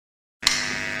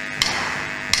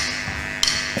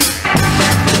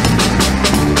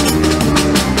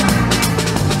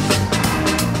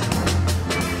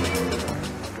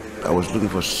was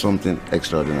looking for something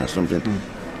extraordinary, something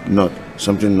not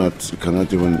you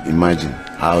cannot even imagine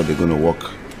how they're going to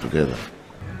work together.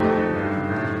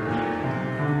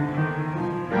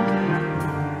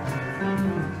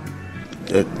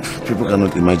 People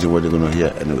cannot imagine what they're going to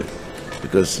hear anyway,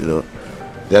 because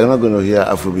they're not going to hear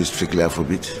Afrobeat, strictly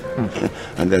Afrobeat,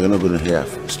 and they're not going to hear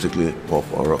strictly pop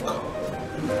or rock.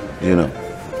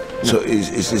 So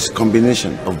it's this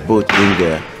combination of both in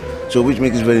there, so which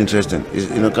makes it very interesting. It's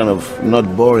kind of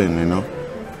not boring,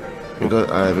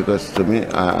 because to me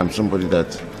I'm somebody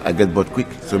that I get bored quick.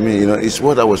 To me, it's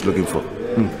what I was looking for.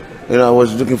 I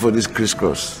was looking for this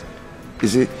crisscross. You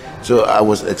see, so I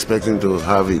was expecting to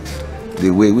have it the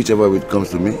way, whichever way it comes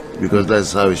to me, because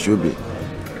that's how it should be.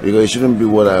 Because it shouldn't be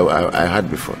what I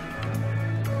had before.